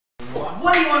moonwalk.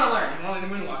 What do you want to learn? You want to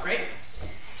learn the moonwalk, right?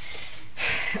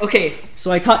 Okay,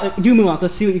 so I taught do moonwalk.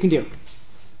 Let's see what you can do.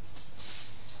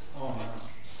 Oh no.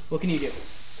 What can you do?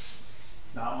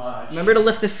 Not much. Remember to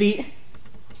lift the feet.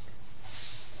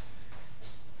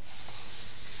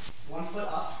 1 foot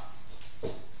up.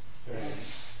 Okay.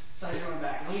 Side your one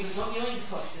back. You don't need to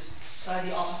push. Just side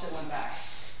the opposite one back.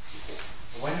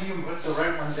 When do you put the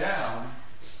right one down?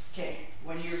 Okay,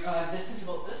 when you're distance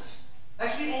about this.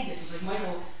 Actually, any distance, like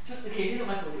Michael. So, okay, here's what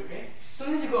Michael will do, okay?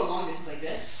 Sometimes you go a long distance like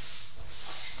this.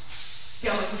 See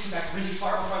how I'm like pushing back really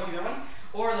far before I do the other one?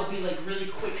 Or there'll be like really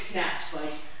quick snaps,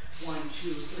 like 1,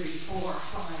 2, 3, 4,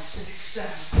 5, 6,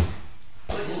 7.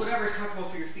 Like just whatever is comfortable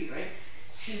for your feet, right?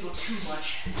 Shouldn't go too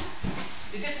much.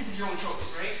 The distance is your own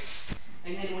choice, right?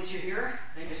 And then once you're here,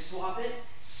 then just swap it.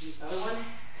 The other one,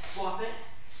 swap it.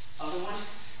 Other one,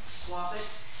 swap it.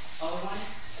 Other one,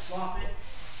 swap it.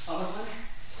 Other one,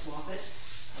 swap it.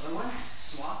 Other one,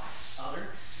 swap. Other,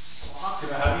 swap.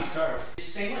 How do you start?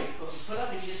 Same way. Put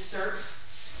up and you just start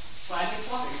sliding and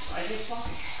swapping. Sliding and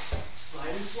swapping. Slide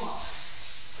and swap.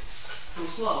 So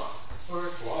slow. Or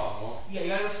Wow. yeah, you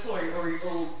gotta go slow, or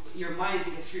your mind is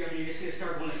getting straight up and you're just gonna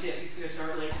start going like this. You're just gonna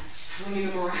start like flinging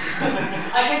them around.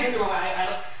 I can't do the wrong.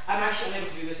 I'm actually unable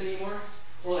to do this anymore.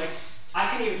 Or like I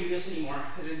can't even do this anymore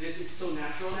because it's so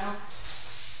natural now.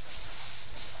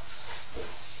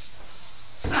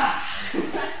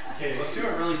 Okay, let's do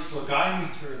it really slow. Guide me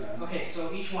through them. Okay,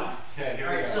 so each one. Okay, here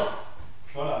we Alright, go. so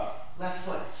Foot up. left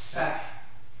foot back.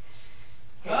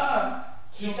 Okay. Ah!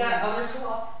 Keep that other toe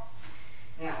up.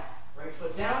 Now, right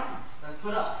foot down, left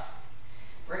foot up.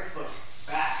 Right foot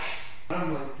back.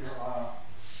 I'm like you're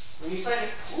When you slide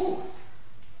it, ooh,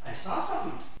 I saw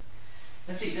something.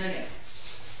 Let's see, do it again.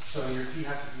 So your feet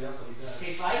have to be up like that.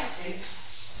 Okay, slide and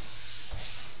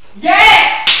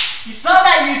yes! You saw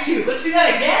that, YouTube. Let's do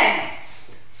that again.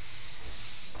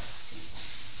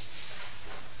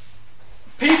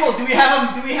 People, do we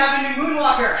have a new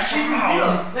moonwalker? I think we do.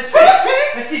 Let's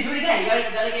see. Let's see. Do it again.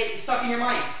 You gotta get stuck in your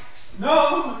mind.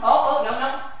 No! Oh,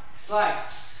 no. Slide.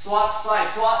 Swap, slide,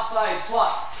 swap, slide,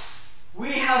 swap.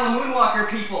 We have a moonwalker,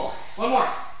 people. One more.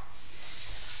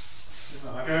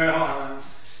 Okay, hold on.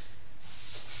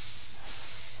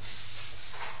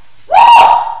 Woo!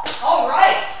 All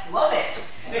right. Love it.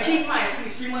 Now keep in mind, it took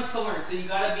me 3 months to learn, so you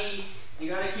gotta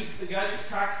keep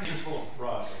practicing. It's full of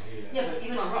rug. I hate it. Yeah, but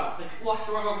even on rug, like watch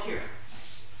the rug over here.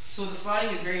 So the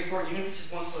sliding is very important, even if it's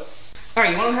just 1 foot. All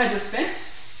right, you want to know how to do a spin?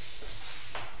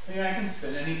 Yeah, I can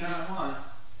spin anytime I want.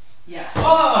 Yeah.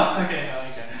 Oh! Okay, no,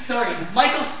 you can. Sorry,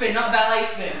 Michael spin, not ballet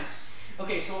spin.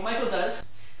 Okay, so what Michael does,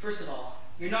 first of all,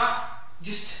 you're not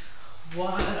just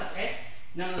one, okay?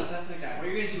 No, nothing like that. What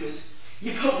you're gonna do is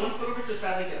you put 1 foot over to the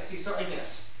side like this. So you start like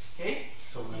this, okay?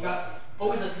 So You got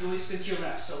always you always spin to your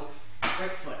left. So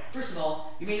right foot. First of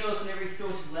all, you may notice whenever he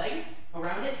throws his leg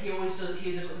around it, he does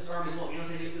with his arm as well. You know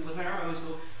what I do with my arm? I always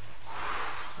go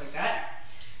like that.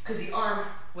 Because the arm,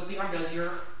 what the arm does,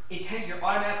 you're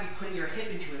automatically putting your hip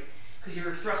into it. Because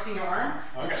you're thrusting your arm,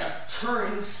 okay. It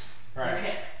turns your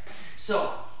hip.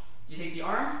 So you take the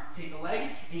arm, take the leg,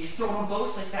 and you throw them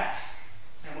both like that.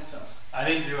 I almost fell. I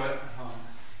didn't do it.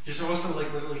 You're supposed to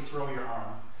like literally throw your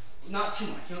arm. Not too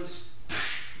much. You don't just.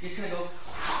 You're just gonna go.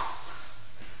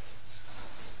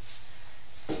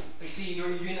 You see,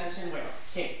 you're doing that a certain way.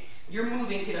 Okay, you're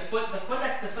moving to the foot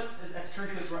that's turned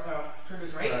to his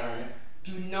right. Right.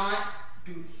 Do not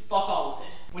do fuck all with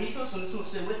it. When you throw this one will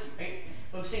spin with you, right?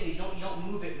 What I'm saying is you don't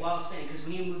move it while it's spinning, because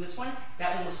when you move this one,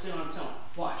 that one will spin on its own.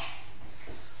 Watch.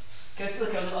 Okay, let's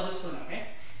look. I'll do slow now. Okay.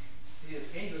 You do this.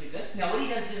 Okay. You do this. Now, what he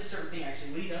does is a certain thing.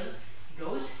 Actually, what he does, he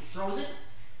goes, he throws it,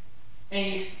 and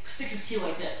he sticks his heel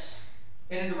like this,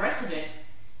 and then the rest of it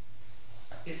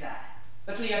is that.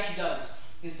 That's what he actually does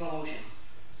in slow motion.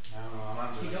 I don't know. I'm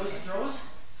not doing He goes, it. he throws,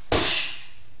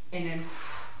 and then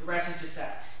the rest is just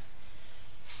that.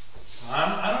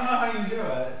 I don't know how you do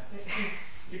it.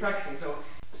 You're practicing, so.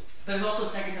 But there's also a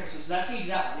second type of spin, so that's how you do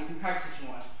that one. You can practice if you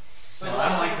want. But No, there's I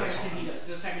also don't a like second this type of spin one. he does.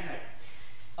 There's a second type.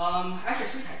 Actually,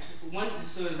 there's 3 types. One,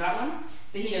 so there's that one.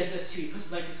 Then he does this too. He puts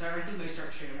his leg to the side. I think let me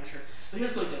start straight. I'm not sure. But he'll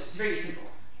go like this. It's very simple.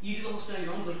 You do the whole spin on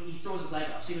your own, but he throws his leg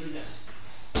up. So he goes like this.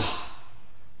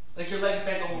 Like your leg's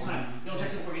bent the whole time. You don't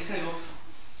touch it before. You just kind of go.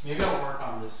 Maybe I'll work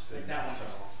on this spin Like that one.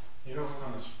 myself. Maybe I'll work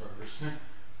on this first.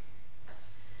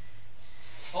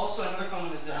 Also, another fun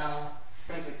one is this. Ow.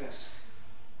 Things like this.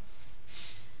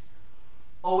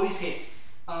 Always hit.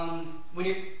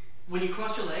 When you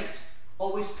cross your legs,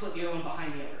 always put the other one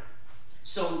behind the other.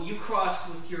 So you cross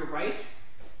with your right.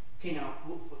 Okay, now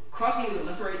crossing with the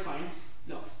left or right is fine.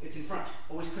 No, it's in front.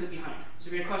 Always put it behind. So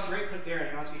if you're gonna cross the right, put it there,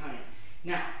 and now it's behind it.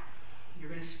 Now you're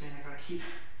gonna spin. I gotta keep.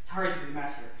 It's hard to do the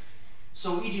math here.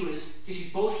 So what you do is just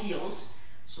use both heels.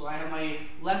 So I have my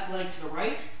left leg to the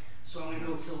right, so I'm gonna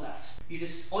go to the left.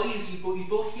 All you do is use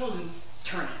both heels and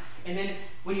turn it. And then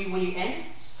when you end,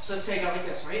 so let's say I got like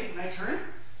this, right? When I turn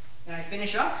and I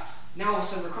finish up, now all of a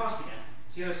sudden we're crossed again.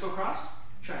 See how it's still crossed?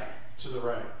 Try it. To the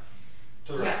right.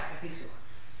 To the right. Yeah, I think so.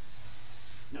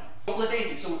 No. Don't lift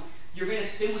anything. So you're gonna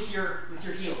spin with your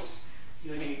heels. You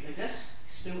know what I mean? Like this.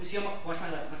 Spin. See how watch my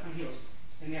left, watch my heels.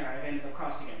 And there, I've ended up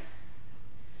crossed again.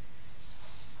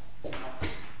 No.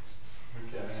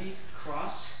 Okay. See?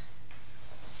 Cross.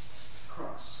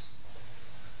 Cross.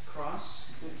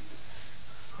 Cross.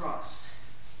 Crossed.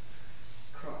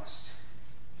 Crossed.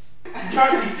 I'm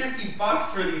charging me $50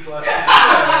 for these lessons.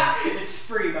 It's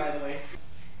free, by the way.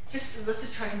 Let's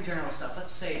just try some general stuff.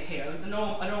 Let's say, hey, I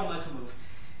know Michael move.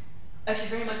 Actually, is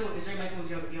there any Michael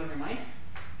moves you have in your mind?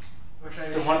 Or should I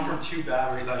The one from 2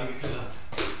 batteries that you could have.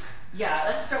 Yeah,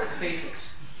 let's start with the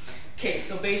basics. Okay,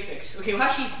 so basics. Okay, well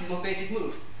actually, his most basic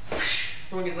move.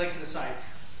 Throwing his leg to the side.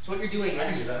 So what you're doing I can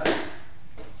is, do that.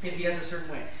 if he does it a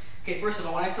certain way. Okay, first of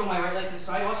all, when I throw my right leg to the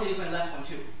side, I'll actually do my left one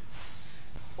too.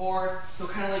 Or he'll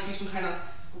kind of like do some kind of,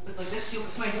 like this, see,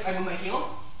 I have my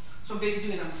heel. So I'm basically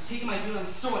doing is I'm taking my heel and I'm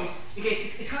throwing.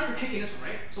 Okay, it's kind of like you're kicking this one,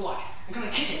 right? So watch, I'm kind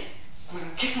of kicking it. I'm going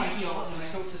to kick my heel and then I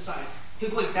throw it to the side.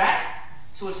 He'll go like that,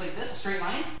 so it's like this, a straight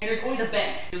line. And there's always a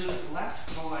bend. You do it to the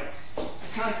left, go right.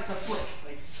 It's kind of like, it's a flick,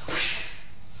 like whoosh,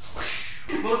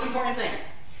 whoosh. Most important thing,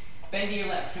 bending your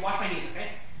legs. Okay, watch my knees, okay?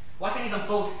 Watch my knees on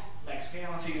both legs, okay? I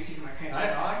don't know if you can see from my pants.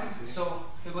 I can see. So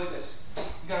he'll go like this. You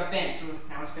gotta bend, so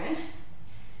now it's bent.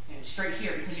 And straight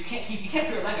here, because you can't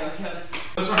put your leg out if you have it.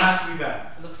 This one has to be bent.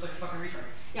 It looks like a fucking retard.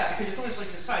 Yeah, because you're throwing this leg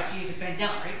to the side, so you need to bend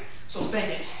down, right? So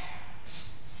bend it.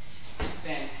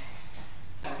 Bend.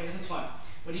 Okay, this one's fun.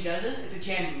 What he does is, it's a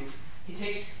jam move. He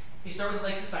starts with the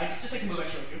leg to the side, it's just like the move I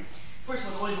showed you. First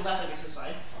of all, always the left leg to the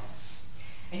side.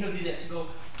 And he'll do this, he'll go.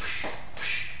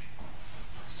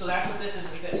 So that's what this is,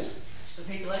 like this. So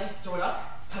take the leg, throw it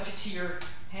up, touch it to your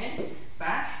hand,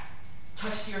 back,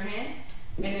 touch it to your hand,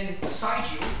 and then beside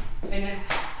you, and then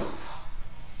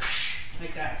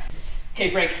like that. Okay,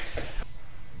 break.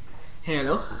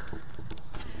 Hello.